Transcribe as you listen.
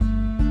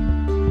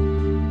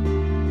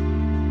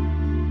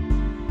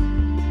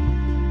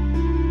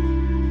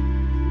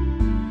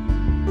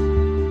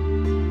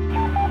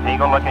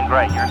Eagle looking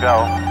great. Your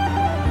go.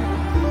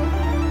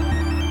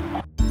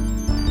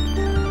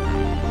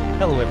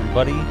 Hello,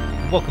 everybody.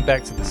 Welcome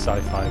back to the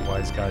Sci-Fi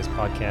Wise Guys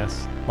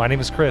podcast. My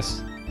name is Chris.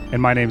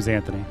 And my name's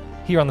Anthony.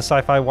 Here on the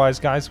Sci-Fi Wise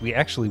Guys, we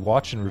actually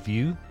watch and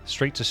review,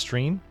 straight to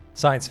stream,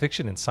 science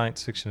fiction and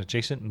science fiction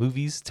adjacent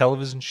movies,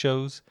 television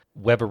shows,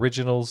 web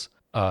originals,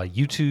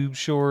 YouTube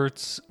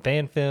shorts,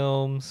 fan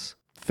films.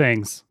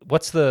 Things.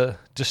 What's the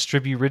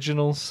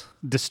Distribu-Originals?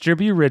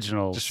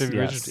 Distribu-Originals.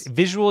 Distribu-Originals.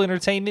 Visual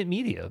entertainment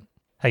media.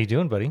 How you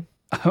doing, buddy?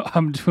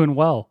 I'm doing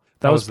well.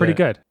 That was pretty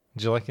good.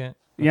 Did you like it?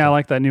 Yeah, I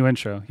like that new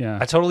intro. Yeah.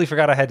 I totally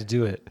forgot I had to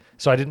do it,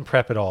 so I didn't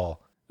prep at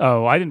all.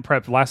 Oh, I didn't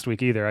prep last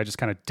week either. I just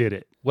kind of did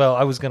it. Well,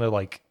 I was going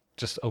to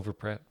just over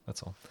prep.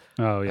 That's all.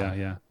 Oh,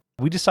 yeah.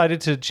 We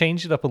decided to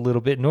change it up a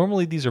little bit.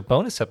 Normally, these are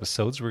bonus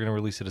episodes. We're going to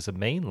release it as a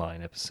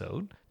mainline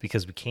episode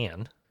because we can.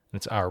 And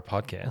it's our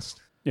podcast.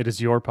 It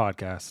is your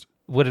podcast.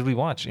 What did we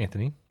watch,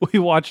 Anthony? We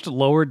watched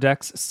Lower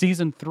Decks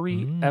Season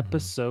 3,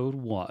 Episode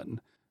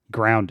 1,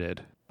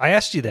 Grounded. I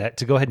asked you that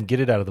to go ahead and get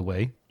it out of the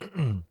way.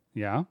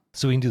 Yeah?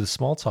 So we can do the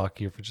small talk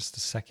here for just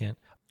a second.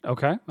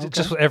 Okay.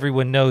 Just so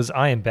everyone knows,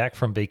 I am back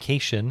from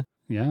vacation.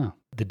 Yeah.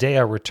 The day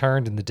I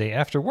returned and the day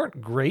after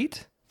weren't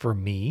great for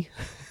me.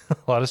 A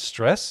lot of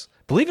stress.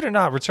 Believe it or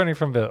not, returning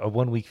from a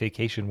 1 week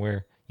vacation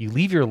where you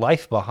leave your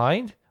life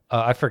behind,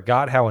 I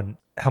forgot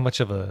how much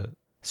of a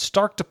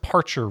stark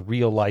departure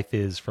real life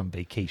is from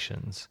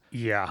vacations.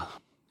 Yeah.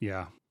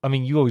 I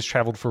mean, you always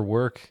traveled for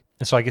work,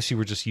 and so I guess you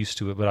were just used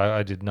to it, but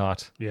I did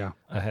not. Yeah.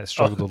 I had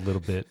struggled a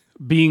little bit.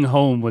 Being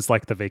home was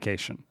like the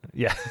vacation.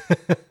 Yeah.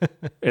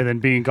 And then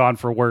being gone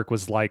for work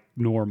was like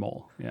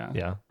normal. Yeah.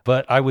 Yeah.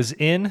 But I was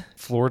in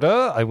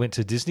Florida. I went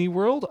to Disney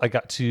World. I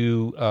got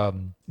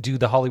to do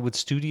the Hollywood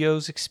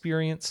Studios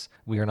experience.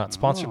 We are not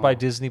sponsored by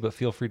Disney, but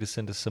feel free to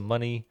send us some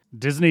money.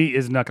 Disney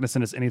is not going to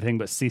send us anything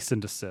but cease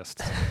and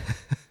desist.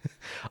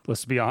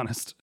 Let's be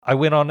honest. I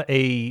went on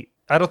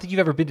I don't think you've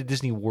ever been to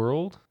Disney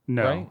World.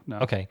 No, right? no.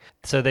 Okay.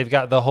 So they've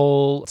got the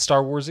whole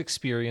Star Wars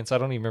experience. I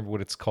don't even remember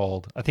what it's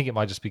called. I think it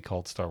might just be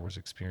called Star Wars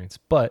Experience.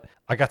 But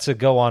I got to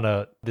go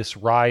on this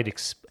ride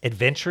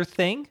adventure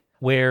thing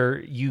where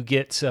you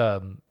get,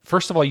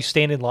 first of all, you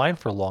stand in line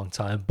for a long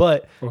time.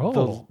 But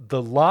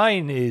the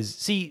line is,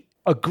 see,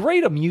 a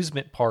great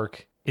amusement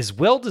park is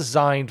well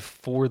designed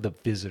for the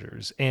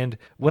visitors. And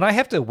when I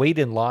have to wait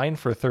in line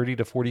for 30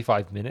 to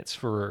 45 minutes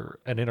for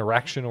an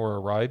interaction or a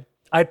ride,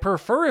 I'd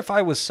prefer if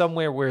I was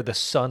somewhere where the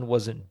sun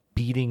wasn't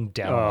beating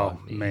down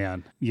on me. Oh,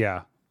 man.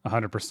 Yeah,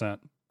 100%.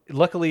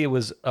 Luckily, it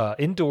was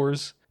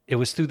indoors. It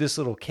was through this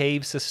little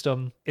cave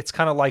system. It's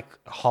kind of like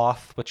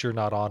Hoth, but you're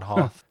not on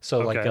Hoth.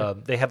 So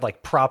Okay. they had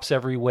props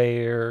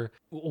everywhere,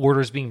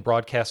 orders being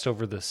broadcast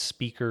over the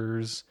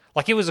speakers.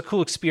 It was a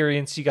cool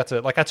experience. You got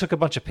to, I took a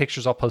bunch of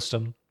pictures. I'll post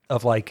them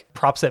of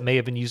props that may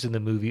have been used in the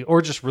movie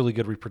or just really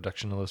good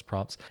reproduction of those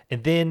props.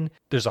 And then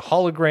there's a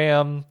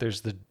hologram. There's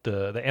the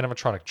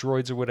animatronic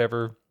droids or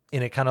whatever.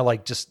 And it kind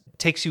of just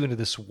takes you into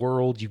this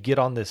world. You get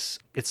on this,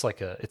 it's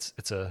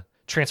a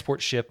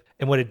transport ship.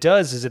 And what it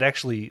does is it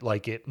actually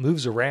it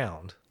moves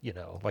around,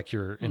 like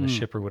you're in a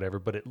ship or whatever,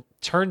 but it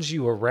turns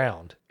you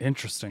around.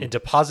 Interesting. And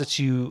deposits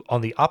you on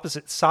the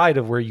opposite side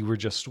of where you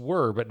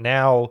were, but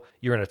now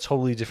you're in a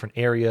totally different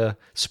area.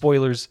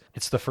 Spoilers,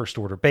 it's the First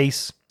Order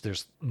base.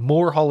 There's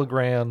more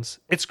holograms.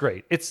 It's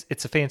great. It's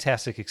a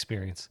fantastic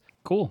experience.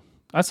 Cool.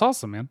 That's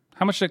awesome, man.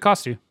 How much did it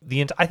cost you?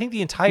 I think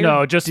the entire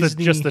No, just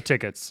Disney... the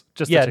tickets.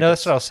 No,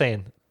 that's what I was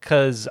saying.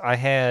 Because I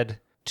had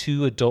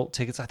 2 adult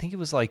tickets. I think it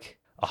was $180,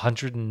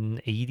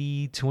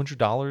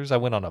 $200. I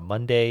went on a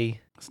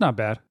Monday. It's not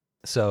bad.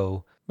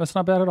 So that's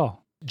not bad at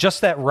all.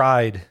 Just that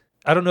ride.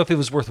 I don't know if it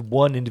was worth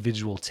one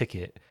individual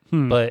ticket,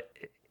 but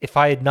if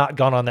I had not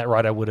gone on that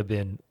ride, I would have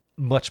been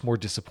much more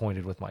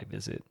disappointed with my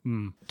visit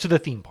to the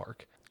theme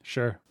park.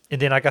 Sure.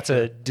 And then I got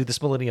to do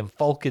this Millennium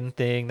Falcon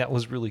thing. That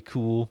was really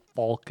cool.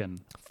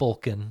 Falcon.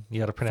 You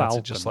got to pronounce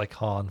it just like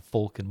Han.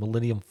 Falcon.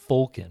 Millennium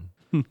Falcon.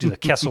 Do the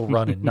Kessel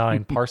Run in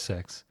 9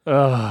 parsecs.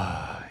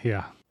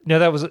 Yeah.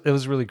 No, it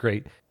was really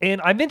great.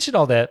 And I mentioned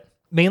all that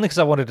mainly because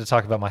I wanted to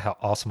talk about how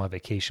awesome my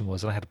vacation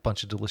was, and I had a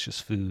bunch of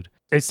delicious food.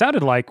 It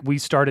sounded like we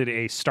started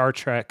a Star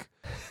Trek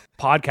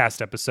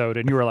podcast episode,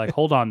 and you were like,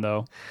 hold on,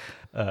 though.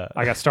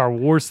 I got Star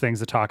Wars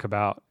things to talk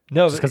about.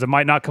 No, just because it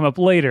might not come up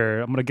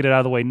later. I'm going to get it out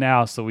of the way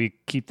now so we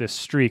keep this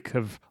streak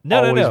of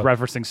always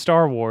referencing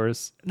Star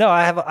Wars. No,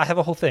 I have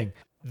a whole thing.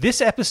 This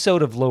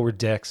episode of Lower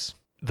Decks,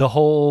 the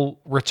whole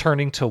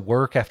returning to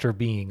work after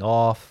being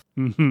off,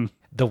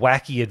 the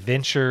wacky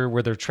adventure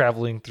where they're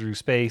traveling through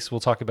space. We'll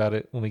talk about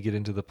it when we get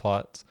into the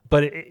plots.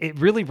 But it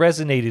really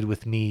resonated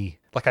with me.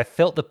 I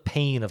felt the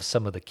pain of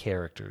some of the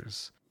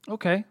characters.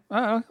 Okay.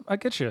 I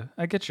get you.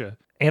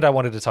 And I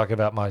wanted to talk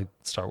about my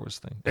Star Wars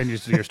thing. And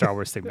your Star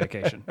Wars theme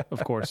vacation,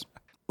 of course.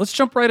 Let's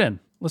jump right in.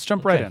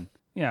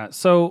 Yeah,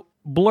 so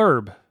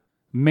blurb.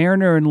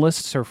 Mariner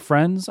enlists her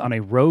friends on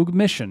a rogue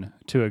mission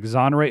to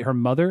exonerate her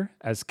mother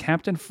as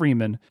Captain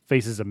Freeman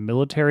faces a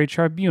military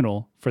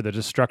tribunal for the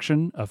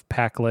destruction of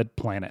Pakled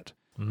Planet.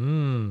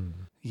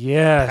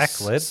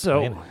 Yes. Pakled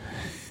Planet.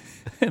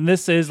 And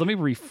this is, let me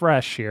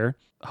refresh here.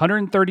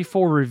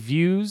 134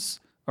 reviews,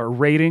 or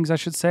ratings, I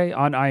should say,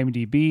 on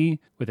IMDb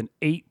with an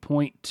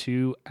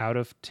 8.2 out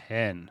of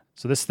 10.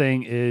 So this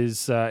thing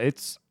is,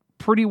 it's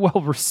pretty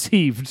well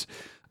received.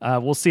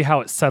 We'll see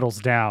how it settles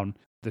down.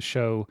 The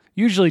show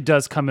usually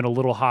does come in a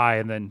little high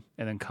and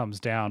then comes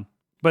down.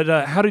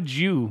 But how did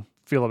you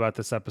feel about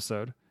this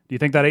episode? Do you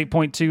think that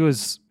 8.2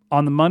 is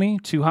on the money,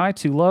 too high,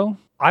 too low?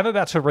 I'm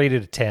about to rate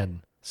it a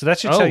 10. So that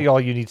should tell you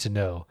all you need to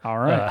know. All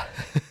right.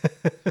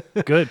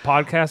 Good.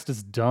 Podcast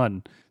is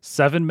done.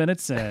 7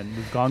 minutes in.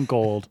 We've gone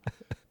gold.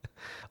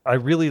 I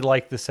really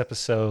like this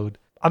episode.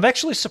 I'm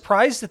actually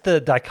surprised at the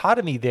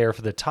dichotomy there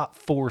for the top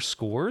 4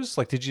 scores.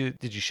 Like, did you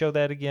show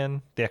that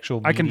again? The actual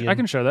median? I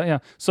can show that, yeah.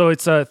 So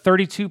it's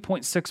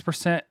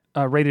 32.6%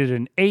 rated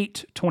an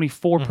 8,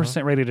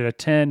 24% rated at a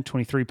 10,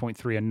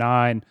 23.3 a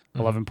 9,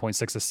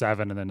 11.6 a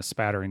 7, and then a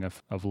spattering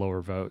of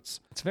lower votes.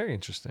 It's very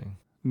interesting.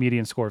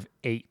 Median score of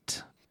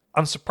 8.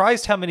 I'm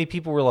surprised how many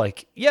people were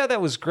like, yeah, that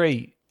was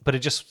great, but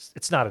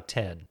it's not a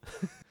 10.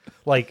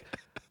 like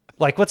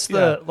what's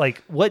the,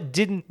 what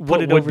didn't put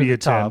What it would over be the a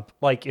 10? top?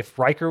 Like if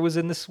Riker was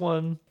in this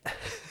one,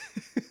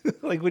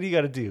 like, what do you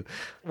got to do?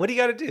 What do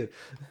you got to do?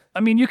 I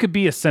mean, you could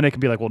be a cynic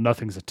and be like, well,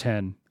 nothing's a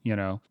 10,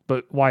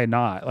 but why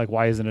not? Like,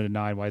 why isn't it a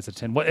 9? Why is it a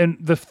 10? And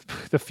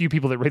the few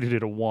people that rated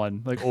it a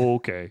 1, like, oh,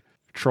 okay.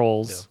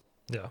 Trolls.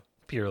 Yeah.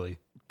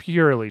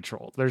 Purely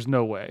Trolled. There's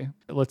no way.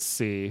 Let's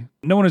see.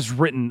 No one has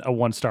written a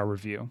 1-star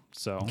review.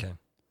 So, okay.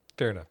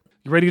 Fair enough.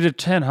 You rated it a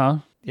 10, huh?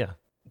 Yeah.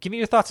 Give me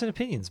your thoughts and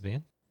opinions,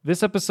 man.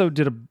 This episode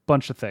did a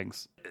bunch of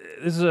things.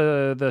 This is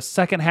the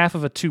second half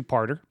of a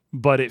 2-parter,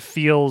 but it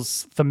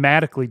feels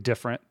thematically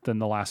different than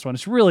the last one.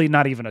 It's really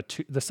not even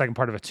the second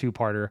part of a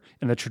 2-parter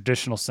in the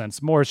traditional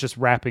sense. More, it's just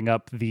wrapping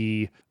up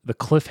the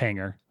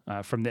cliffhanger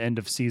from the end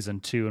of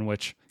season 2, in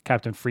which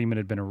Captain Freeman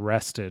had been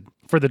arrested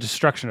for the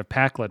destruction of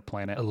Pakled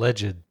Planet.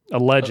 Alleged.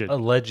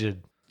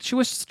 She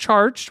was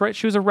charged, right?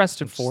 She was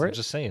arrested for it.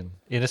 Just saying.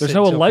 There's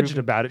no alleged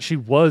about it. She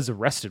was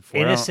arrested for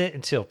it. Innocent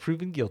until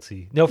proven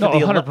guilty. No,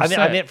 100%.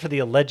 I meant for the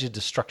alleged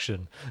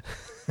destruction.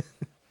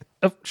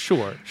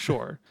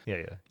 Sure.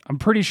 Yeah. I'm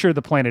pretty sure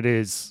the planet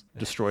is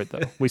destroyed,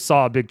 though. We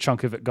saw a big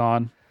chunk of it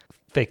gone.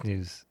 Fake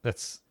news.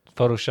 That's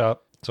Photoshop.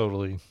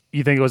 Totally.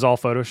 You think it was all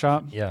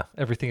Photoshop? Yeah.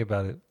 Everything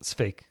about it. It's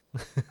fake.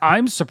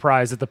 I'm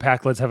surprised that the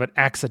Pakleds haven't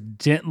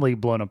accidentally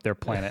blown up their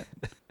planet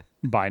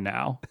by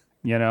now.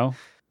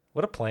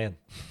 What a plan.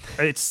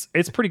 It's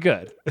pretty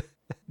good.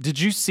 Did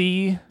you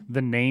see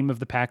the name of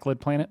the Pakled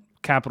planet?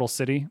 Capital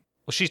City?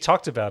 Well, she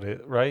talked about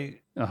it, right?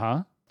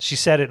 Uh-huh. She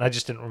said it, and I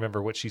just didn't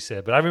remember what she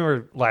said, but I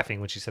remember laughing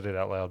when she said it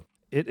out loud.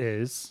 It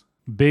is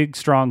Big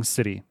Strong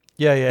City.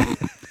 Yeah.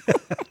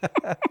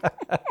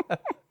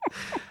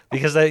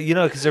 Because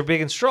they're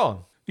big and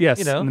strong.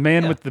 Yes, and the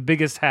man with the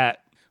biggest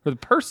hat, or the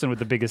person with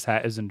the biggest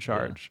hat, is in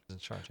charge. Yeah,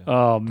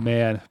 Oh,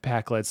 man,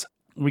 Pakleds.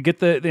 We get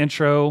the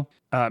intro.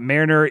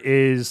 Mariner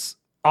is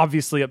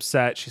obviously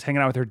upset. She's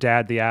hanging out with her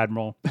dad, the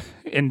Admiral,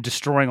 and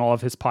destroying all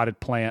of his potted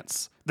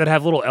plants that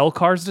have little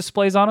L-cars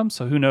displays on them.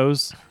 So who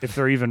knows if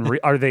they're even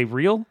are they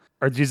real?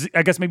 Or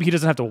I guess maybe he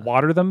doesn't have to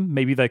water them.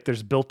 Maybe like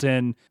there's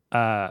built-in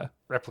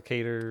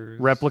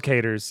replicators,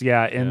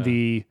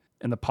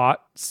 in the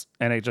pots,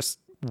 and it just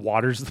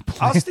waters the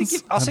plants.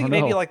 I was thinking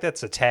maybe like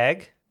that's a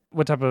tag.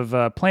 What type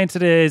of plant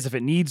it is, if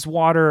it needs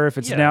water, if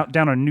it's down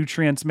on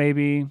nutrients,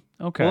 maybe.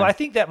 Okay. Well, I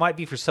think that might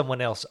be for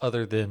someone else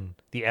other than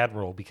the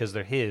Admiral because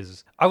they're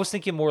his. I was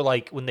thinking more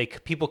like when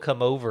people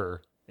come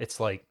over, it's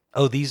like,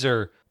 oh, these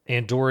are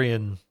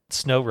Andorian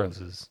snow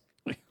roses.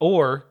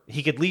 Or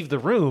he could leave the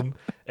room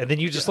and then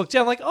you just look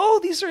down like, oh,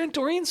 these are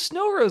Andorian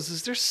snow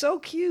roses. They're so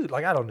cute.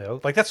 Like, I don't know.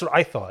 Like, that's what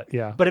I thought.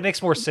 Yeah. But it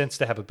makes more sense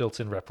to have a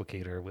built-in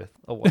replicator with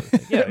a water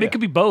thing. Yeah, It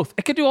could be both.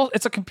 It could do all.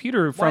 It's a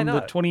computer from the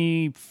not?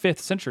 25th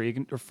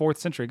century or 4th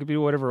century. It could be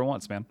whatever it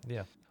wants, man.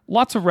 Yeah.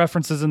 Lots of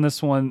references in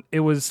this one. It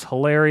was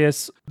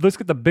hilarious. Let's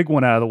get the big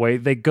one out of the way.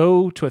 They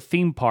go to a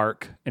theme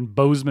park in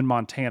Bozeman,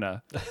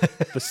 Montana,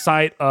 the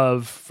site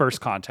of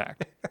First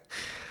Contact.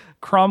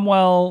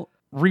 Cromwell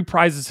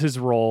reprises his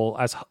role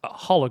as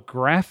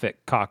holographic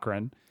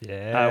Cochrane.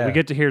 Yeah. We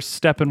get to hear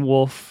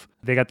Steppenwolf.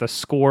 They got the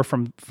score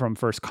from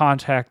First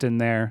Contact in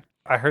there.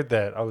 I heard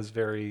that.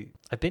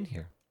 I've been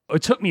here.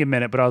 It took me a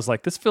minute, but I was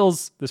like, this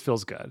feels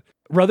good.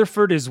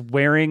 Rutherford is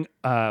wearing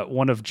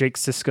one of Jake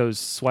Sisko's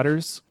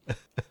sweaters.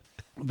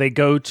 They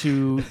go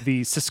to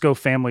the Sisko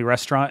family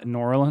restaurant in New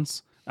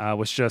Orleans,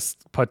 which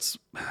just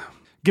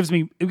makes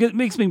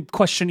me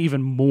question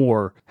even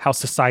more how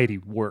society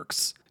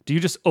works. Do you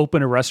just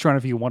open a restaurant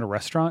if you want a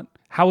restaurant?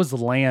 How is the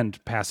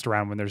land passed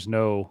around when there's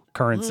no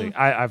currency?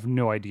 I have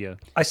no idea.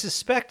 I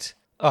suspect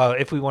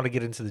if we want to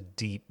get into the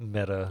deep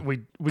meta, we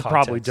context.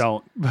 probably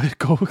don't. But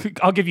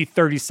I'll give you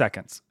 30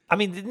 seconds. I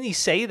mean, didn't he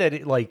say that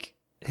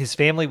his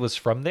family was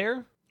from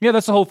there? Yeah,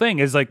 that's the whole thing.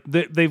 Is like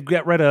they've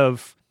got rid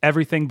of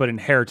everything but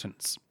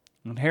inheritance.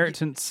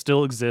 Inheritance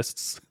still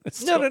exists.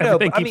 No.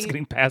 Everything but, keeps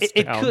getting passed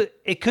down.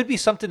 It could be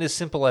something as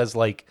simple as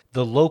like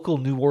the local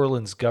New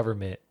Orleans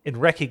government, in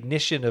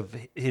recognition of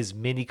his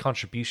many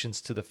contributions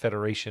to the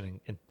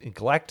Federation and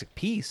galactic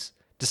peace,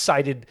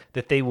 decided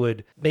that they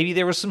would, maybe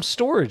there was some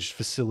storage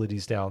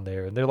facilities down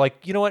there, and they're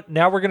like, you know what?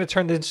 Now we're going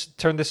to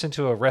turn this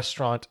into a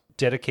restaurant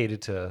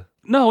dedicated to.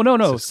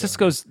 No.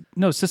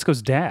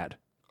 Cisco's dad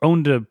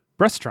owned a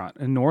restaurant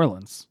in New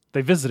Orleans.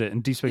 They visited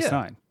in Deep Space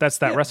Nine. That's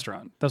that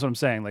restaurant. That's what I'm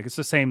saying. Like, it's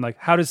the same. Like,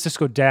 how does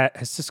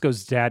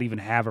Cisco's dad even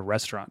have a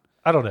restaurant?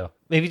 I don't know.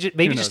 Maybe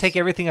just take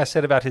everything I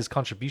said about his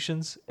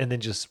contributions and then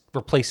just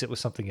replace it with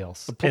something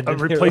else. And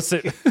replace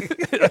it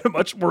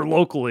much more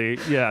locally.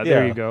 Yeah,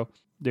 there you go.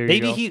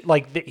 Maybe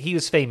he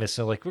was famous,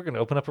 so like, we're going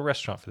to open up a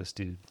restaurant for this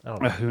dude. I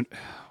don't know.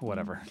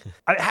 Whatever.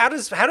 How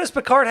does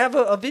Picard have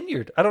a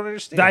vineyard? I don't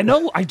understand.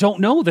 I don't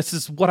know. This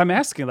is what I'm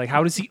asking. Like,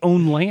 how does he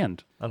own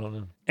land? I don't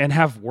know. And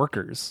have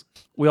workers.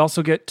 We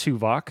also get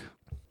Tuvok.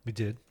 We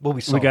did. Well,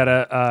 we got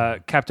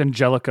a Captain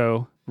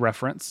Jellicoe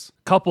reference.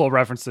 Couple of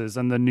references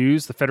in the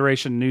news, the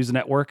Federation News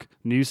Network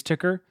news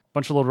ticker.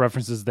 Bunch of little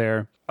references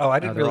there. Oh, I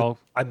didn't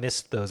I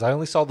missed those. I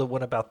only saw the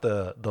one about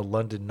the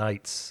London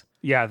Knights.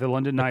 Yeah, the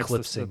London Knights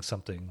eclipsing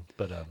something,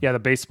 but the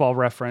baseball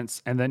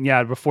reference, and then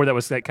before that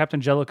was that Captain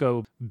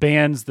Jellicoe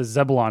bans the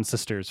Zebulon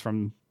sisters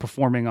from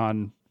performing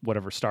on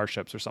whatever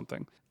starships or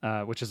something,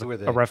 which is a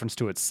reference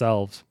to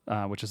itself,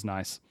 which is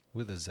nice.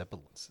 Who are the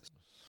Zebulon sisters?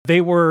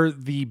 They were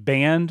the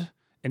band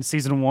in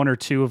season 1 or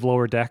 2 of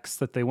Lower Decks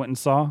that they went and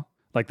saw.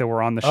 Like, they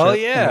were on the ship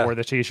and they wore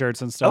the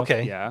t-shirts and stuff.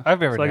 Okay. Yeah. I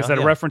remember. So, like I said,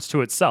 a reference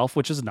to itself,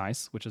 which is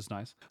nice. The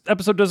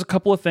episode does a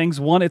couple of things.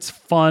 One, it's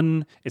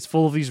fun. It's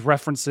full of these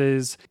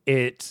references.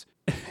 It's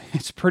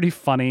pretty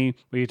funny.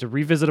 We get to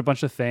revisit a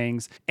bunch of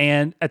things.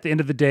 And at the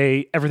end of the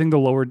day, everything the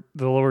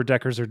lower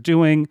deckers are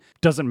doing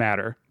doesn't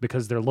matter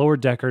because they're lower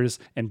deckers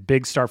and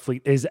Big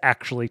Starfleet is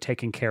actually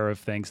taking care of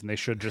things and they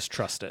should just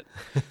trust it,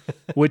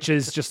 which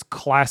is just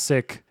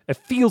classic. It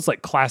feels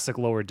like classic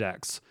Lower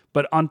Decks.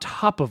 But on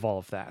top of all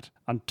of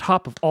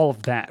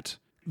that,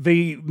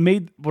 they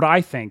made what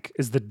I think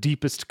is the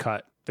deepest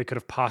cut they could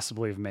have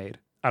possibly have made.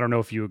 I don't know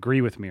if you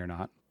agree with me or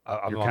not.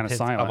 You're kind of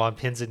silent. I'm on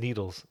pins and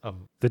needles.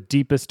 The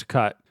deepest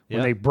cut.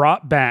 When they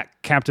brought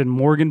back Captain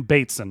Morgan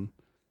Bateson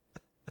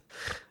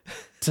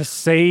to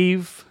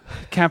save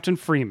Captain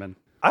Freeman.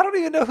 I don't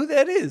even know who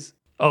that is.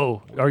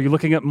 Oh, are you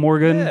looking at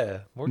Morgan? Yeah,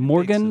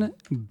 Morgan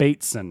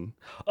Bateson.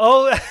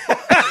 Oh,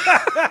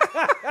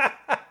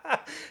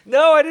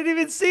 no, I didn't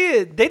even see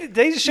it. They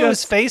just showed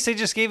his face. They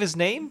just gave his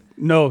name.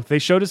 No, they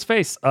showed his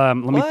face. Let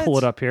me pull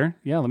it up here.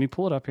 Yeah, let me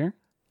pull it up here.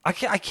 I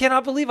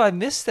cannot believe I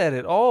missed that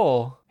at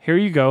all. Here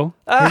you go.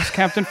 Here's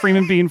Captain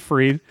Freeman being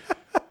freed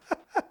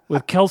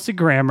with Kelsey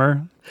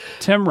Grammer,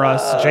 Tim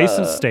Russ,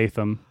 Jason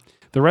Statham,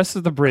 the rest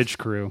of the bridge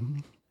crew.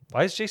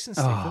 Why is Jason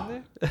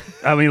Statham there?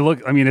 I mean,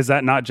 look. I mean, is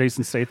that not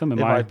Jason Statham? It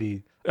might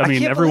be. I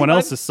mean, everyone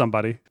else is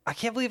somebody. I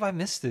can't believe I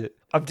missed it.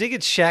 I'm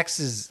digging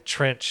Shax's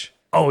trench.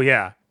 Oh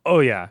yeah.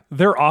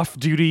 Their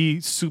off-duty,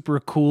 super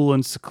cool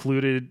and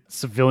secluded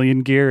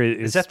civilian gear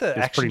is that the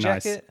action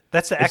jacket? Nice.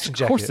 That's the action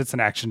jacket. Of course, it's an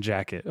action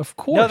jacket. Of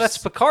course. No, that's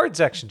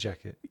Picard's action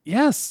jacket.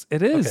 Yes,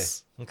 it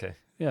is. Okay.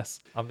 Yes,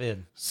 I'm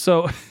in.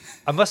 So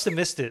I must have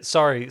missed it.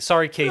 Sorry,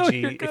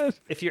 KG. No,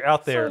 if you're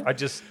out there,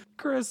 sorry.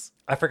 Chris.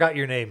 I forgot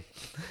your name.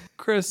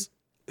 Chris,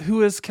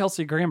 who is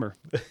Kelsey Grammer?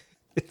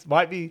 It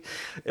might be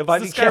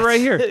this guy right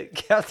here,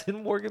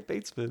 Captain Morgan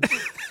Batesman.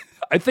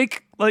 I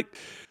think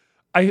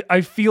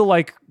I feel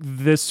like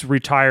this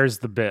retires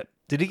the bit.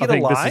 Did he get a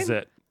line? This is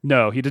it.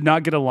 No, he did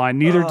not get a line.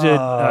 Neither did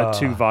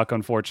Tuvok,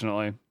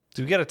 unfortunately.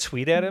 Do we got to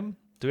tweet at him?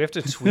 Do we have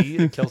to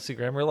tweet at Kelsey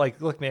Grammer? Like,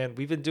 look, man,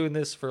 we've been doing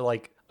this for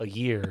like a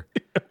year.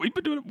 We've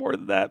been doing it more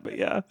than that, but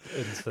yeah.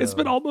 It's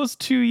been almost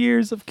 2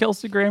 years of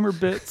Kelsey Grammer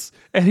bits,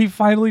 and he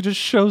finally just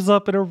shows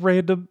up in a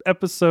random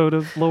episode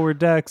of Lower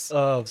Decks.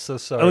 Oh, I'm so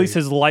sorry. At least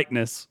his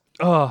likeness.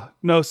 Oh,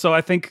 no, so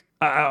I think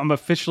I'm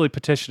officially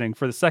petitioning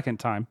for the second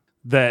time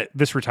that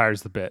this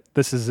retires the bit.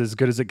 This is as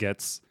good as it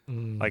gets.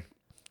 Like,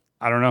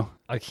 I don't know.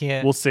 I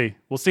can't. We'll see.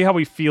 We'll see how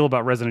we feel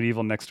about Resident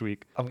Evil next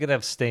week. I'm going to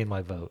abstain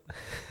my vote.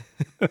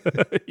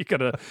 You're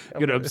gonna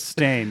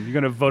abstain. You're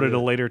gonna vote at a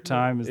later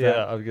time. I'm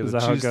gonna choose.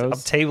 How it goes? I'm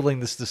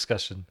tabling this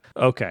discussion.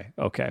 Okay.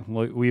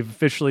 Well, we've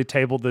officially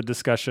tabled the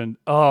discussion.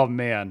 Oh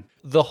man,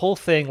 the whole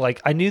thing.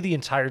 Like, I knew the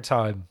entire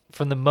time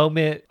from the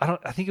moment.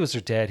 I think it was her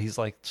dad. He's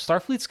like,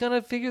 Starfleet's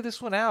gonna figure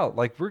this one out.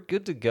 Like, we're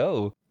good to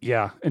go.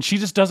 Yeah, and she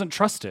just doesn't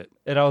trust it.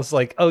 And I was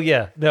like, oh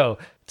yeah, no,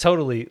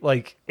 totally.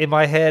 Like, in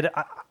my head,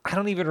 I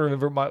don't even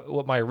remember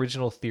what my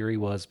original theory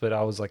was, but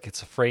I was like,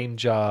 it's a frame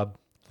job.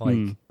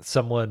 Like,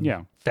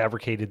 someone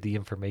fabricated the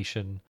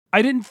information.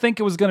 I didn't think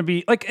it was going to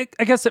be like.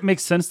 I guess it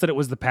makes sense that it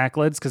was the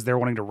Packlids because they're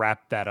wanting to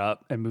wrap that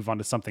up and move on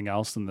to something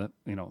else in the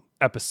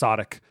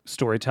episodic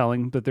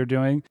storytelling that they're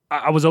doing.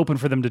 I was open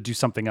for them to do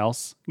something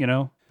else.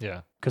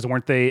 Yeah. Because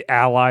weren't they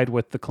allied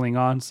with the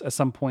Klingons at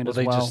some point as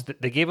well?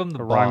 They gave them the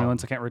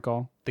Romulans. I can't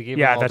recall. They gave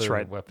them all that's their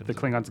right. Weapons. The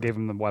Klingons gave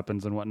them the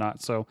weapons and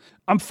whatnot. So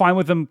I'm fine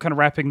with them kind of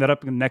wrapping that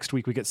up. And next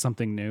week we get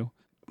something new.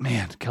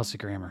 Man, Kelsey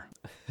Grammer.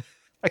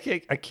 I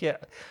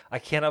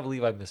cannot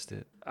believe I missed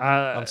it.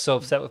 I'm so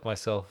upset with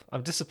myself.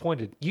 I'm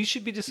disappointed. You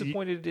should be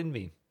disappointed in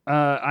me.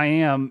 I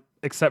am,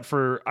 except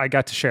for I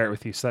got to share it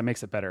with you, so that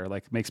makes it better.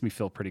 Like, it makes me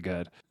feel pretty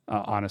good,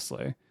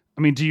 honestly.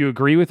 I mean, do you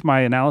agree with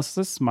my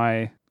analysis?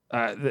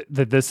 That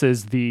this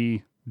is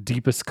the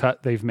deepest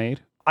cut they've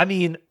made? I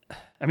mean,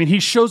 he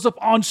shows up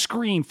on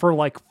screen for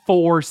like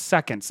 4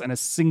 seconds in a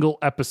single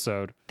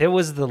episode. there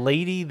was the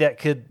lady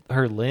that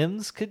her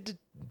limbs could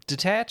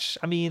detach.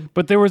 I mean,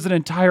 But there was an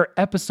entire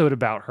episode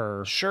about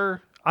her.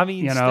 sure. I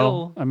mean, You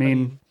still.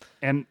 know,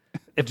 and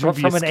from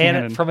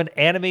canon. an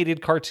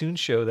animated cartoon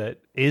show that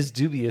is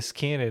dubious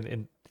canon,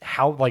 and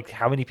how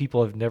many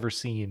people have never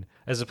seen,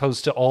 as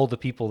opposed to all the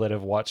people that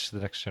have watched The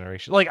Next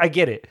Generation. Like, I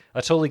get it.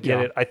 I totally get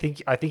Yeah. it.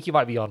 I think you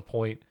might be on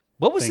point.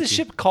 What was Thank the you.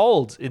 ship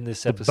called in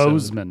this episode?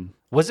 Bozeman.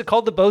 Was it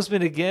called the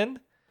Bozeman again?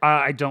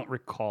 I don't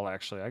recall,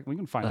 actually. We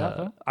can find out,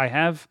 though. I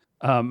have,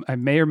 I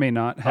may or may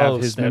not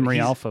have his snap. Memory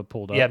He's- Alpha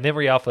pulled up. Yeah,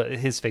 Memory Alpha.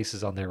 His face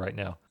is on there right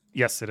now.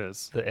 Yes, it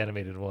is. The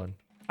animated one.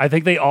 I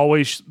think they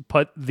always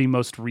put the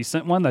most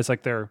recent one. That's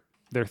like their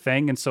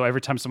thing. And so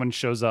every time someone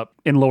shows up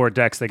in Lower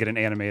Decks, they get an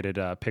animated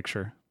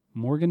picture.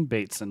 Morgan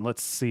Bateson.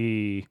 Let's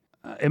see.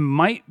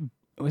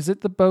 Was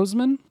it the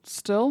Bozeman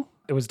still?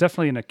 It was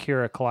definitely an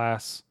Akira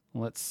class.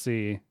 Let's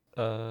see.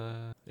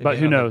 But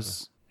who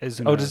knows?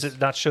 Does it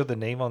not show the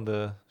name on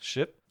the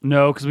ship?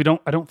 No, because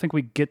I don't think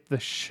we get the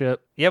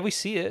ship Yeah, we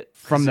see it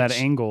from 'Cause that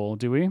angle,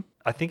 do we?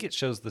 I think it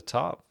shows the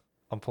top.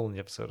 I'm pulling the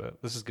episode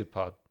up. This is good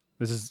pod.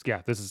 This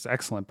is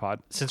excellent,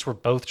 pod. Since we're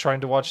both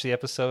trying to watch the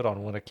episode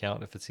on one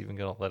account, if it's even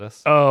going to let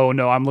us. Oh,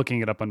 no, I'm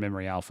looking it up on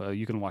Memory Alpha.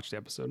 You can watch the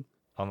episode.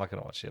 I'm not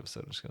going to watch the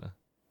episode. I'm just going to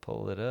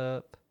pull it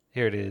up.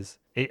 Here it is.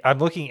 I'm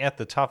looking at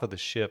the top of the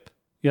ship.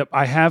 Yep,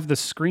 I have the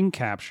screen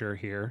capture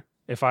here.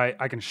 If I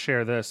can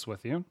share this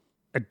with you.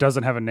 It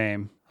doesn't have a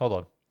name. Hold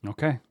on.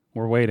 Okay,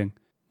 we're waiting.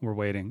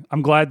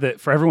 I'm glad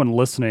that for everyone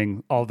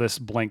listening, all this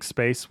blank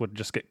space would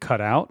just get cut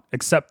out,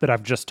 except that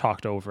I've just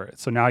talked over it.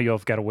 So now you'll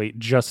have got to wait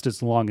just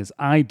as long as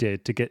I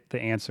did to get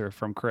the answer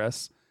from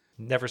Chris.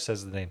 Never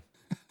says the name.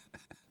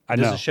 I It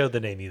know. doesn't show the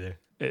name either.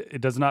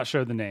 It does not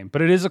show the name,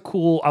 but it is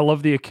I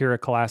love the Akira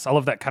class. I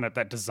love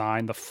that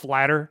design. The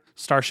flatter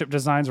starship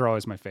designs are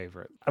always my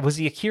favorite. Was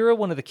the Akira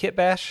one of the Kit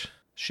Bash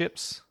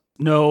ships?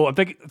 No, I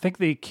think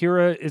the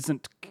Akira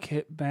isn't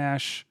Kit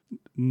Bash.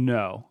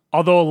 No.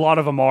 Although a lot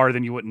of them are,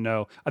 then you wouldn't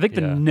know. I think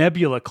the Yeah.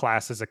 Nebula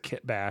class is a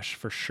Kit Bash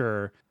for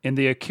sure. And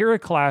the Akira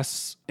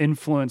class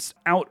influenced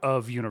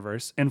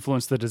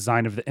the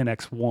design of the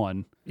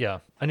NX-1 Yeah,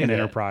 I knew in that.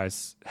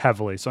 Enterprise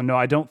heavily. So no,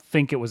 I don't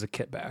think it was a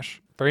Kit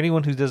Bash. For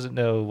anyone who doesn't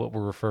know what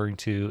we're referring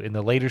to, in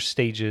the later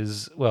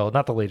stages, well,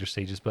 not the later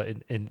stages, but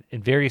in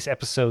various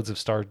episodes of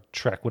Star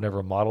Trek, whenever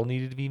a model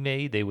needed to be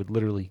made, they would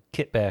literally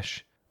Kit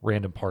Bash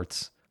random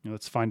parts.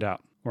 Let's find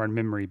out. We're on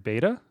Memory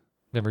Beta.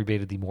 Memory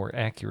Beta, the more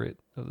accurate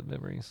of the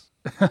memories,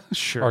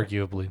 Sure.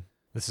 arguably.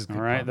 This is good.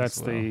 All right, pod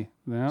that's as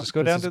well. Just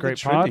go this down is to the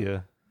great pod.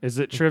 trivia. Is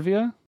it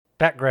trivia?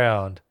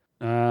 Background.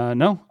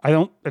 No, I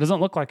don't. It doesn't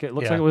look like it. It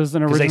looks Yeah, like it was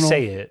an 'cause original. they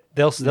say it.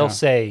 They'll Yeah.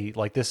 say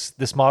like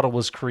this model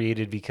was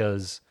created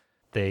because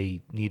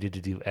they needed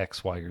to do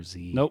X, Y, or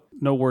Z. Nope,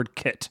 no word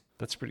kit.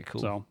 That's pretty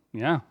cool. So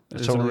yeah,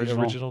 It's it's an totally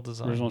original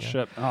design. original yeah.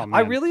 ship. Oh man,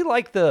 I really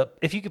like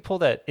if you could pull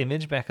that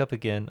image back up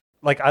again.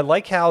 Like, I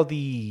like how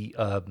the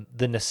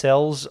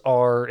nacelles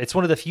are. It's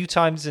one of the few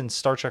times in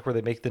Star Trek where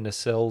they make the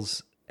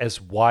nacelles as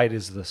wide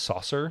as the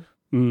saucer.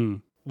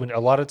 When a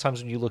lot of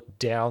times when you look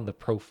down the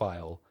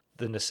profile,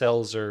 the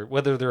nacelles are,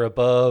 whether they're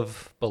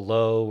above,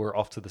 below, or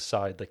off to the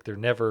side. Like, they're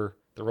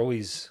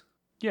always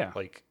yeah.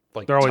 like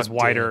They're always tucked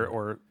wider in.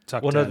 or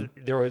tucked Well, no, in.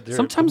 they're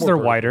Sometimes more they're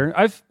vertical.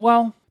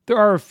 wider. There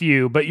are a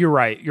few, but you're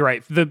right.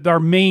 Our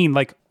main,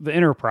 like the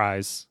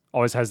Enterprise,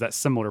 always has that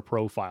similar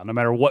profile. No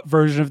matter what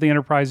version of the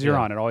Enterprise you're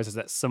Yeah. on, it always has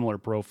that similar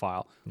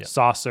profile. Yeah.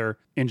 Saucer,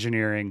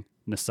 engineering,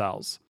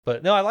 nacelles.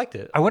 But no, I liked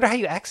it. I wonder how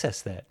you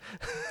access that.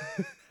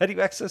 How do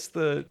you access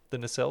the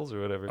nacelles or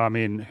whatever? I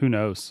mean, who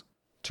knows?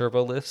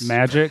 Turbo lifts.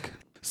 Magic.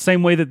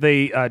 Same way that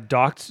they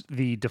docked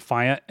the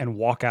Defiant and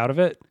walk out of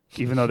it,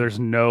 even though there's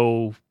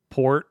no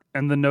port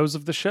in the nose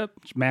of the ship.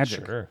 It's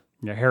magic. Sure.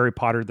 Yeah, Harry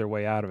Pottered their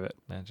way out of it.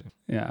 Magic.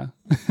 Yeah.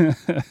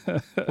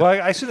 Well,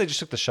 I assume they just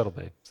took the shuttle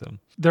bay. So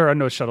There are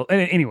no shuttle.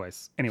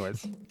 Anyways,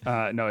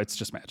 no, it's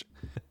just magic.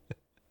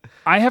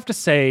 I have to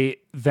say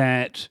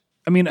that,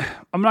 I mean,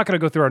 I'm not going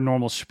to go through our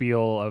normal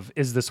spiel of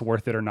is this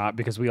worth it or not,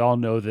 because we all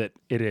know that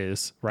it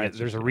is, right? Yes,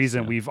 There's it a is,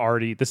 reason yeah. we've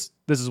already, this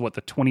is what,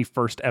 the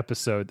 21st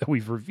episode that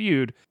we've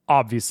reviewed.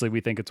 Obviously, we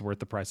think it's worth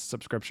the price of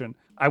subscription.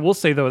 I will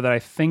say, though, that I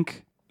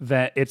think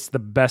that it's the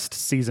best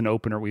season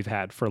opener we've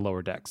had for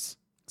Lower Decks.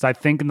 So I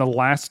think in the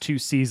last 2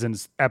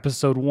 seasons,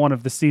 episode 1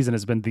 of the season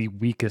has been the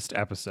weakest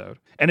episode.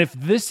 And if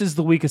this is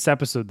the weakest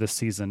episode this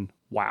season,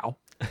 wow.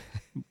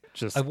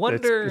 Just, I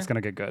wonder- it's going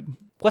to get good.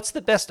 what's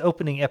the bbest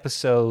opening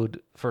episode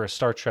for a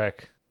Star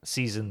Trek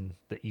season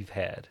that you've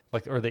had?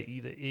 Like, or that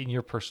in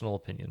your personal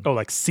opinion? Oh,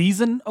 like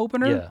season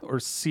opener? Yeah. Or,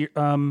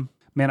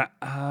 man,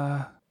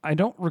 I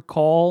don't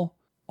recall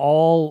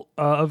all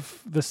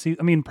of the season.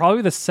 I mean,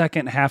 probably the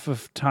second half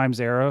of Time's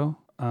Arrow.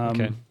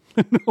 Okay.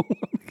 No,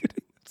 I'm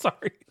kidding.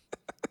 Sorry.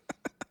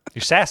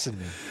 You're sassing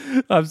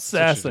me. I'm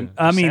sassing. doing.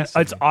 I mean, You're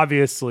sassing it's me.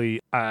 obviously,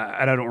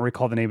 and I don't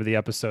recall the name of the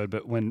episode,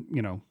 but when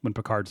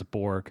Picard's a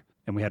Borg,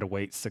 and we had to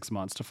wait 6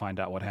 months to find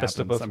out what Best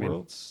happens. of both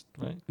worlds,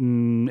 right?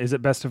 Is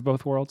it best of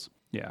both worlds?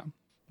 Yeah,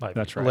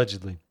 that's right.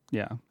 Allegedly.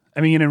 Yeah. I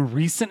mean, in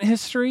recent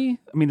history,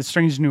 The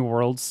Strange New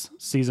Worlds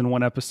season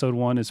 1, episode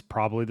 1 is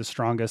probably the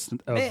strongest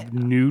of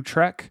new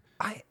Trek.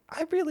 I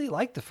really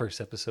like the first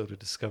episode of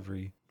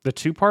Discovery. The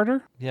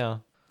 2-parter? Yeah.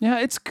 Yeah,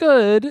 it's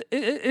good.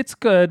 It's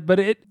good, but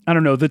I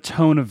don't know, the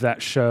tone of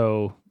that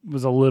show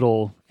was a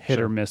little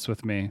hit or miss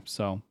with me.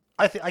 So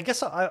I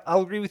guess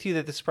I'll agree with you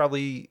that this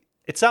probably,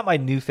 it's not my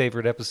new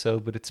favorite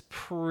episode, but it's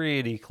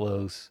pretty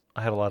close.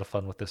 I had a lot of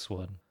fun with this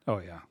one. Oh,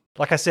 yeah.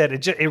 Like I said,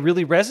 it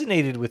really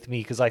resonated with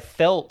me because I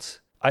felt...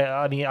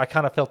 I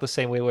kind of felt the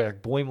same way where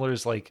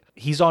Boimler's like,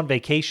 he's on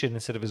vacation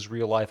instead of his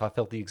real life. I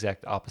felt the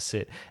exact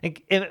opposite.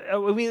 And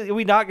are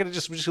we not going to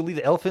just leave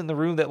the elephant in the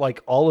room that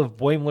like all of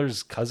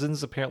Boimler's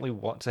cousins apparently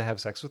want to have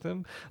sex with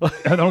him?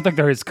 I don't think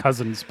they're his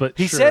cousins, but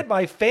he said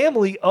my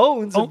family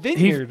owns a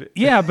vineyard.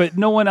 Yeah, but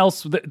no one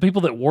else, the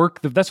people that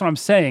work, that's what I'm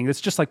saying.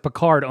 It's just like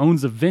Picard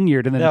owns a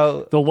vineyard and then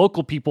the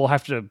local people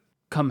have to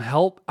come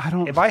help. I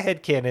don't. In my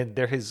headcanon,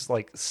 they're his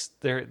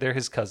they're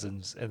his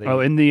cousins. And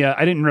in the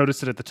I didn't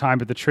notice it at the time,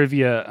 but the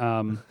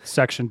trivia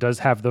section does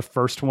have the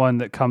first one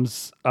that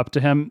comes up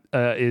to him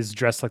is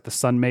dressed like the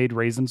Sun-Maid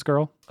Raisins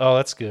girl. Oh,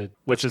 that's good.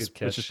 Which is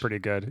pretty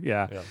good.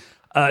 Yeah.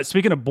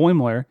 Speaking of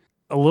Boimler,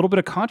 a little bit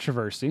of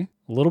controversy.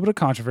 Want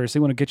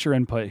to get your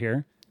input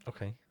here.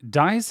 Okay.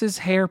 Dyes his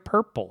hair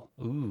purple.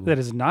 Ooh. That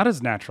is not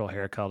his natural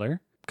hair color.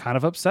 Kind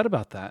of upset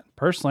about that.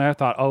 Personally, I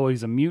thought,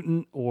 he's a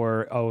mutant,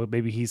 or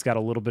maybe he's got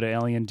a little bit of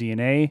alien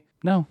DNA.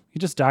 No, he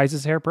just dyes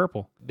his hair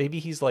purple. Maybe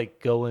he's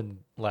like going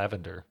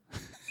lavender.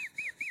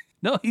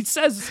 No, he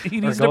says he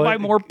needs to buy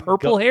more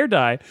purple hair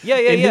dye. Yeah.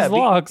 His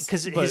locks,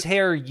 because his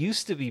hair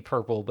used to be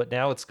purple, but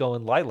now it's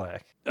going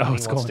lilac. Oh,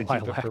 it's going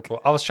lilac. Purple.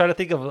 I was trying to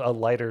think of a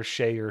lighter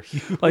shade or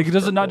hue. Like,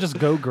 does it not just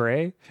go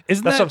gray?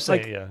 That's what I'm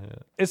saying. Yeah.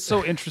 It's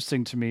so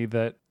interesting to me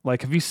that,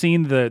 like, have you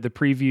seen the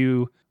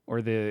preview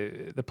or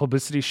the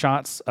publicity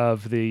shots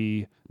of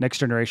the Next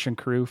Generation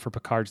crew for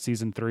Picard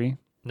season 3?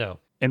 No.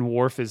 And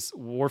Worf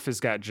has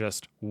got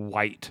just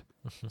white,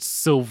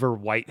 silver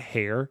white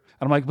hair.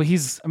 And I'm like, but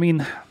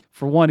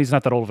for one, he's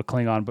not that old of a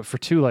Klingon, but for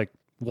two, like,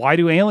 why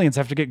do aliens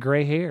have to get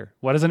gray hair?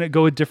 Why doesn't it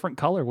go a different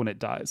color when it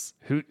dies?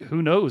 Who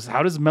knows?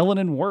 How does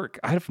melanin work?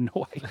 I have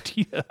no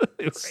idea.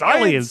 It's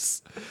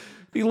aliens.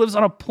 He lives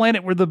on a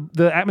planet where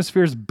the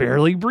atmosphere is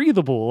barely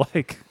breathable.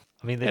 Like,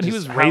 and he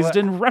was raised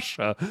in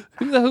Russia.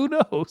 Who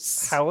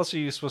knows? How else are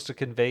you supposed to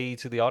convey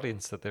to the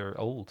audience that they're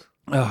old?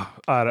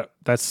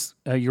 That's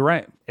you're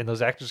right. And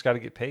those actors got to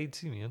get paid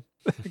too, man.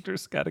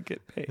 Actors got to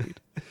get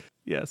paid.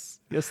 Yes,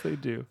 they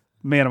do.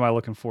 Man, am I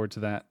looking forward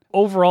to that.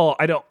 Overall,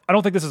 I don't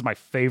think this is my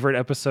favorite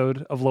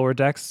episode of Lower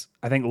Decks.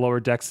 I think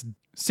Lower Decks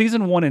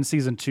season 1 and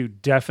season 2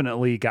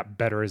 definitely got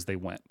better as they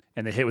went,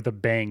 and they hit with a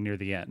bang near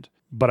the end.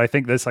 But I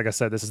think this, like I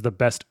said, this is the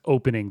best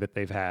opening that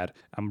they've had.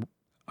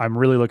 I'm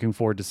really looking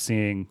forward to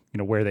seeing,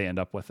 where they end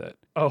up with it.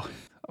 Oh,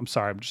 I'm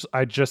sorry.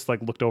 I just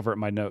looked over at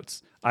my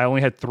notes. I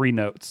only had 3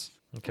 notes.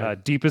 Okay.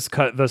 Deepest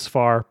cut thus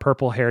far,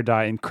 purple hair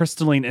dye, and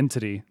crystalline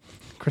entity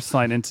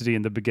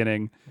in the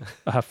beginning,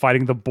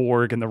 fighting the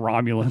Borg and the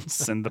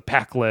Romulans and the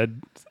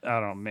Pac-Led. I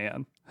don't know,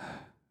 man.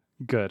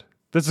 Good.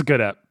 This is a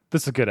good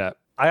app.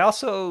 I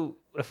also,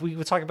 if we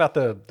would talk about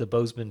the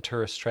Bozeman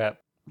tourist trap.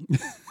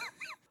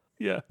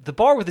 Yeah. The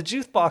bar with the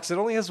jukebox, it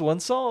only has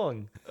one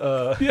song.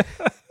 Yeah.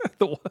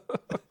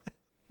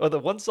 Or the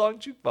one song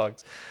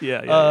jukebox.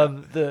 Yeah.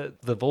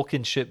 The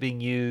Vulcan ship being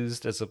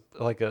used as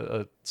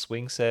a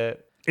swing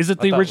set. Is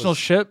it the original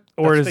ship,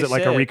 or is it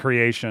like a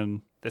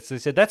recreation? They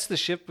said that's the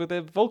ship with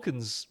the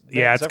Vulcans.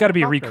 Yeah, it's got to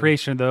be a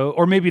recreation though,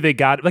 or maybe they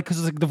got it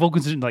because the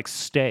Vulcans didn't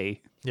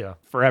stay. Yeah,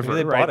 forever.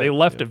 They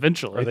left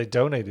eventually, or they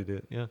donated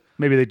it. Yeah,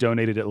 maybe they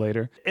donated it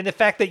later. And the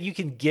fact that you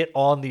can get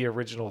on the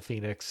original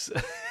Phoenix.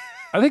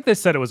 I think they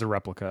said it was a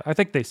replica.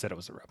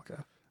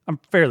 I'm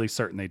fairly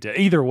certain they did.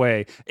 Either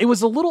way, it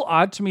was a little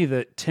odd to me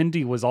that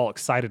Tendi was all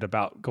excited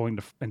about going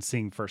to and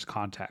seeing First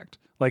Contact.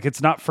 Like,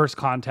 it's not First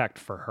Contact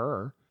for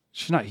her.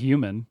 She's not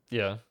human.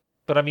 Yeah,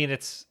 but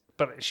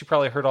but she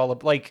probably heard all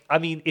of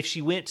if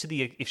she went to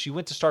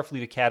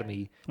Starfleet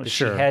Academy,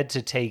 she had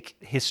to take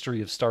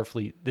history of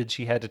Starfleet. Then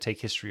she had to take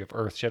history of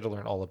Earth. She had to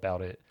learn all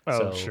about it.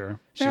 Oh, sure.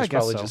 She was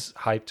probably just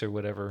hyped or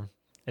whatever.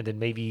 And then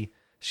maybe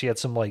she had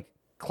some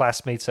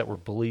classmates that were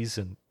bullies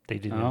and they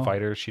didn't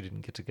invite her. She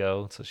didn't get to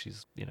go. So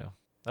she's,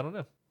 I don't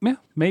know. Yeah,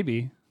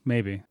 maybe.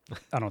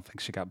 I don't think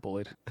she got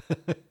bullied.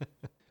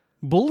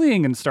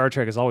 Bullying in Star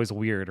Trek is always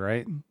weird,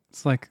 right?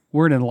 It's like,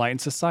 we're an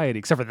enlightened society,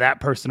 except for that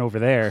person over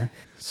there.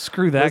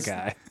 Screw that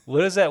guy.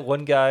 What is that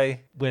one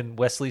guy when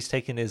Wesley's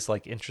taking his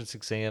entrance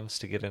exams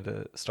to get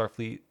into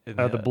Starfleet?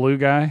 The blue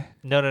guy?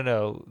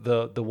 No.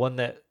 The one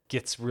that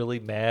gets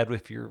really mad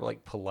if you're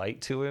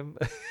polite to him.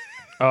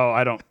 Oh,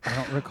 I don't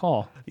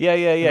recall. Yeah.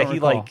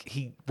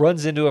 He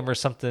runs into him or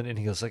something, and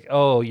he goes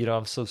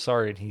I'm so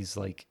sorry, and he's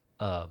like,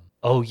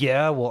 oh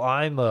yeah, well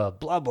I'm blah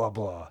blah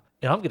blah,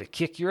 and I'm gonna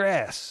kick your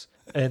ass,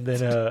 and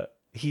then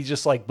he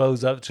just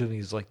bows up to him.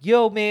 He's like,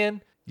 yo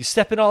man, you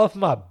stepping all over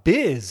my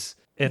biz,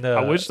 And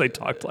I wish they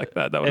talked like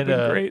that. That would have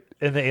been great.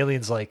 And the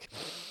alien's like,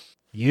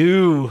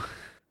 you,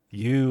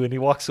 and he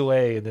walks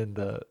away, and then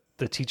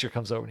the teacher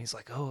comes over and he's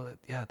like, oh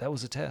yeah, that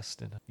was a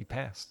test and you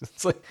passed.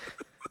 It's like,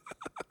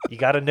 you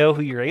got to know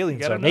who your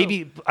aliens are.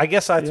 Maybe, I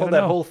guess I told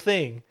that whole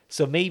thing.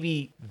 So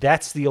maybe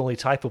that's the only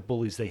type of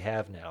bullies they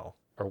have now,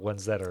 are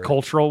ones that are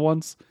cultural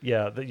ones.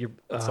 Yeah, that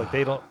it's like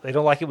they don't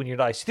like it when you're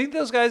nice. You think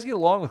those guys get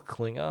along with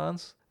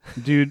Klingons?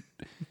 Dude,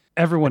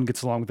 everyone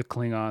gets along with the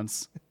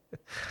Klingons.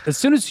 As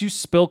soon as you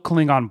spill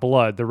Klingon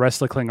blood, the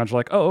rest of the Klingons are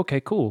like, oh, okay,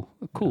 cool.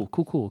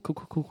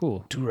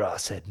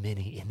 Duras had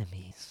many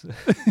enemies.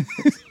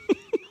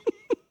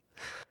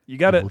 You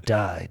gotta will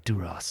die,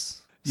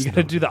 Duras. You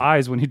gotta do the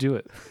eyes when you do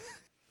it.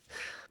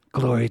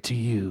 Glory to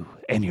you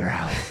and your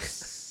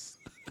house.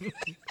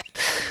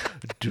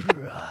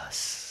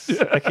 Duras.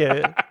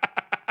 Okay.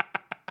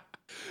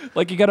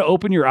 Like, you gotta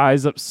open your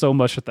eyes up so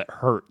much that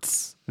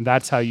hurts. And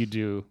that's how you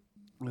do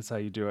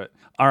it.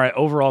 All right,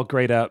 overall,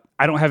 great up.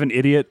 I don't have an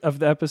idiot of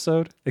the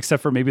episode,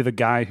 except for maybe the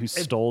guy who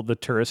stole the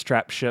tourist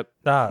trap ship.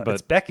 But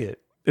it's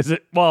Beckett. Is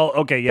it? Well,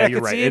 okay, yeah, Beckett's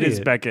you're right. It is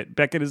Beckett.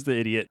 Beckett is the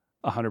idiot.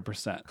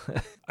 100%.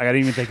 I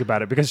didn't even think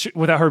about it, because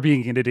without her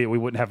being an idiot, we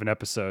wouldn't have an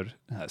episode.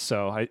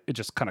 So it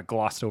just kind of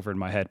glossed over in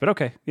my head. But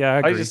okay, yeah, I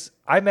agree.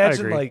 I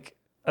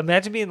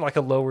imagine being like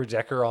a lower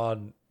decker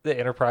on the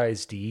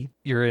Enterprise D.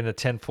 You're in a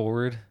 10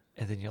 forward,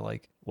 and then you're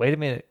like, wait a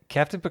minute,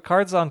 Captain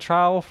Picard's on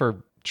trial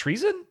for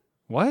treason?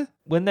 What?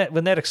 When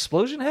that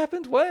explosion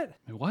happened? What?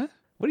 What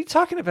are you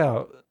talking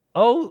about?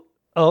 Oh,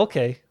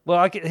 okay.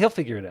 Well, he'll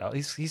figure it out.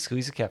 He's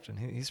a captain.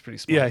 He's pretty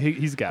smart. Yeah,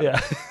 he's got it.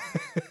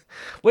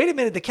 Wait a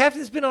minute. The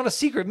captain's been on a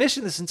secret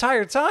mission this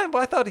entire time.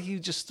 Well, I thought he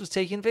just was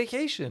taking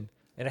vacation.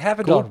 And it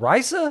happened on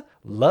Risa?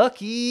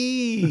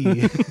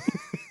 Lucky.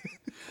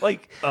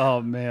 Like,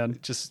 oh, man.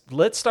 Just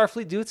let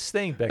Starfleet do its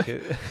thing,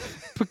 Beckett.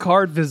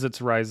 Picard visits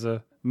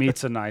Risa,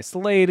 meets a nice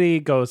lady,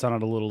 goes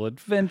on a little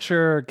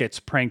adventure, gets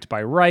pranked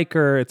by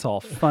Riker. It's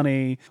all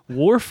funny.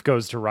 Worf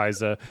goes to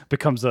Risa,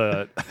 becomes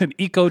an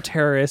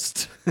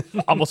eco-terrorist,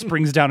 almost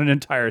brings down an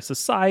entire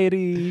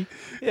society.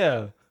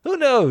 Yeah. Who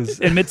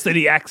knows? Admits that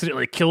he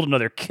accidentally killed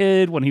another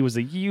kid when he was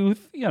a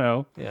youth.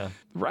 Yeah.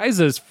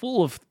 Risa is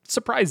full of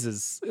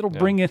surprises. It'll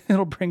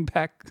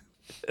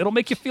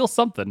make you feel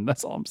something.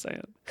 That's all I'm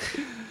saying.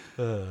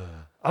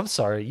 I'm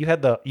sorry. You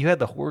had the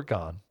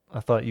Horgon. I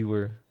thought you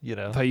were,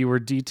 I thought you were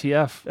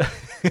DTF.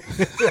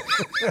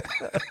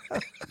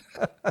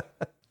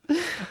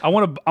 I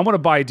want to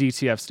buy a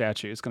DTF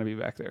statue. It's going to be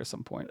back there at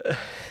some point.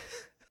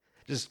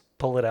 Just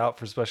pull it out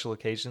for special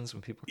occasions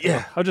when people come.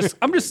 Yeah,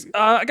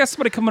 I got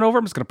somebody coming over.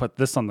 I'm just going to put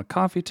this on the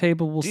coffee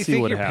table. We'll see what happens.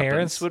 Do you think your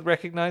parents would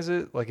recognize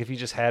it? Like if you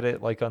just had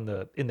it like in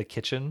the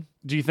kitchen?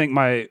 Do you think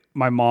my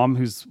mom,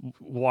 who's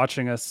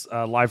watching us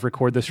live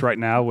record this right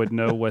now, would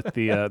know what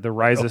the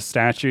Risa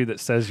statue that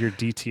says your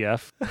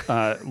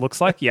DTF looks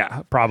like?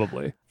 Yeah,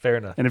 probably. Fair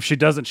enough. And if she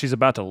doesn't, she's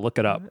about to look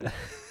it up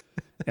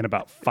in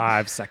about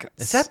 5 seconds.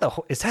 Is that the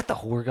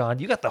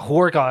Horgon? You got the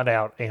Horgon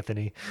out,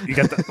 Anthony.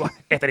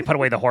 Anthony, put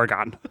away the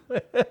Horgon.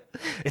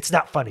 It's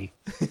not funny.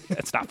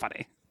 It's not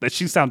funny. That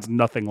she sounds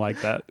nothing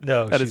like that.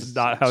 No, that is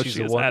not how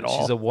she is at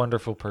all. She's a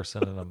wonderful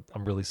person, and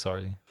I'm really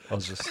sorry.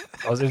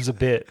 It was a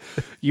bit.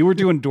 You were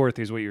doing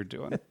Dorothy is what you were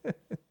doing.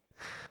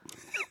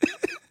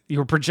 You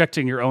were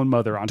projecting your own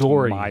mother onto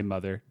my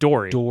mother.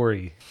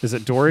 Dory. Is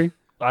it Dory?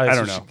 I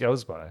don't know. She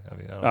goes by. I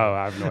mean,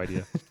 I have no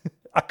idea.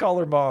 I call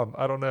her mom.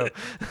 I don't know.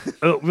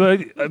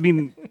 I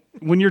mean,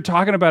 when you're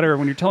talking about her,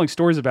 when you're telling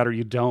stories about her,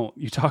 you don't.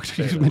 You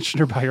mention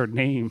her by her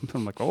name.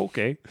 I'm like, oh,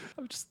 okay.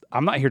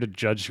 I'm not here to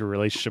judge your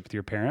relationship with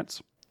your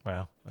parents.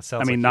 Wow. That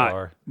sounds you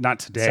are. Not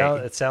today.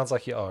 It sounds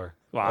like you are.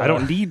 Well, I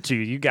don't need to.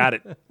 You got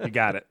it.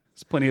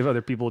 There's plenty of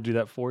other people who do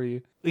that for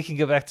you. We can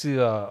go back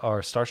to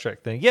our Star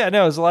Trek thing. Yeah,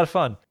 no, it was a lot of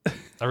fun.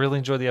 I really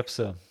enjoyed the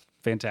episode.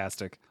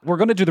 Fantastic. We're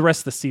going to do the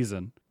rest of the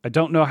season. I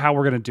don't know how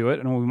we're going to do it.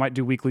 And we might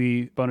do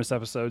weekly bonus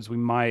episodes. We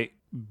might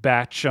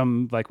batch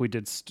them like we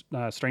did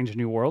Strange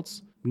New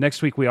Worlds.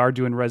 Next week, we are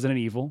doing Resident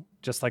Evil,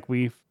 just like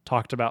we've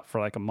talked about for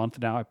like a month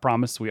now. I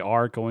promise we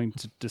are going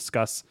to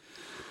discuss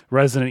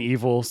Resident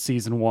Evil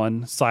Season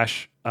 1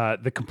 /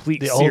 the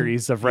complete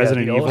series of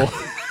Resident Evil.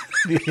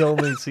 The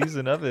only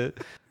season of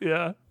it.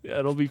 Yeah,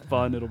 it'll be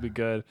fun. It'll be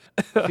good.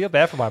 I feel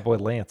bad for my boy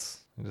Lance.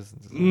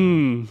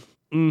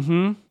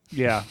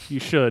 Yeah, you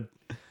should.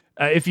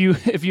 If you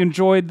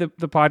enjoyed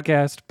the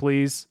podcast,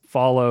 please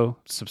follow,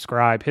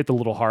 subscribe, hit the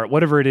little heart,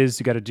 whatever it is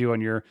you got to do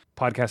on your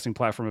podcasting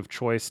platform of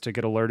choice to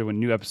get alerted when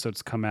new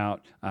episodes come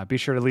out. Be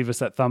sure to leave us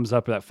that thumbs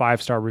up or that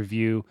 5-star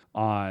review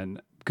on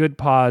Good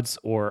Pods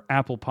or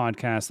Apple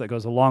Podcasts. That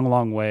goes a long,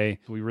 long way.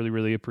 We really,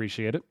 really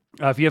appreciate it.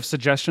 If you have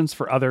suggestions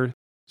for other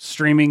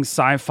streaming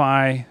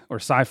sci-fi or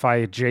sci-fi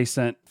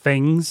adjacent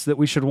things that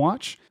we should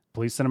watch,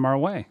 please send them our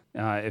way.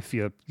 If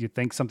you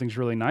think something's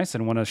really nice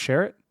and want to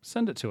share it,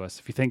 send it to us.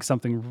 If you think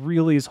something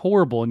really is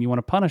horrible and you want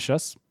to punish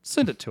us,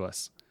 send it to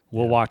us.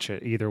 We'll watch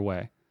it either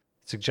way.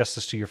 Suggest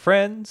us to your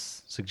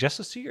friends. Suggest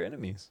us to your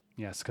enemies.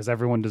 Yes, because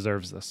everyone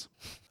deserves this.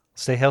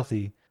 Stay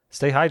healthy.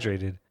 Stay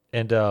hydrated.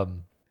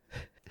 And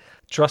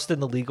trust in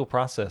the legal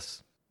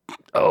process.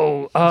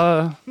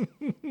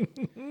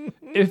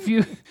 If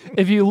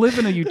you live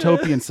in a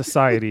utopian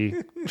society,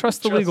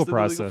 trust the legal the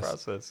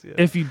process. Yeah.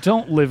 If you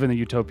don't live in a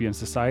utopian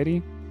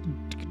society,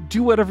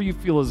 do whatever you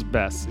feel is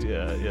best.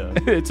 Yeah.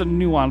 It's a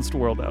nuanced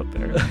world out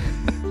there.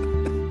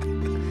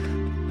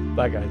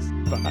 Bye, guys.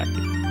 Bye.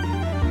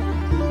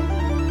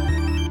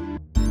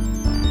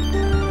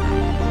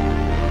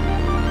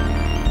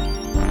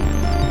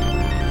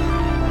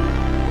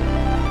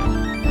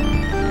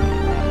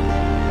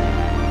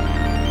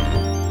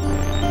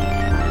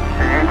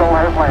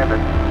 Has landed.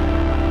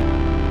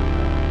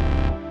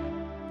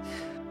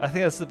 I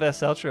think that's the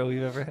best outro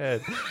we've ever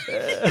had.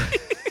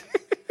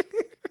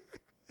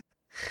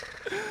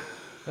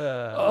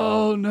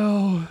 Oh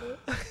no.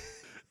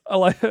 I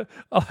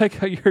like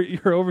how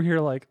you're over here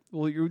like,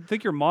 well, you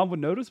think your mom would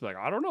notice? Like,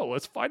 I don't know.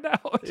 Let's find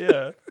out.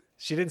 Yeah.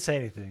 She didn't say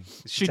anything.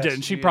 She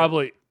didn't. She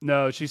probably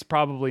she's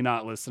probably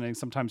not listening.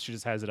 Sometimes she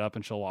just has it up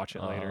and she'll watch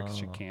it later because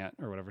she can't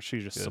or whatever. She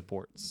just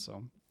supports.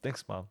 So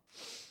thanks, Mom.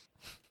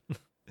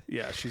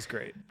 Yeah, she's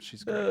great.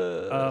 She's great.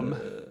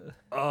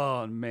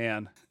 Oh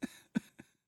man.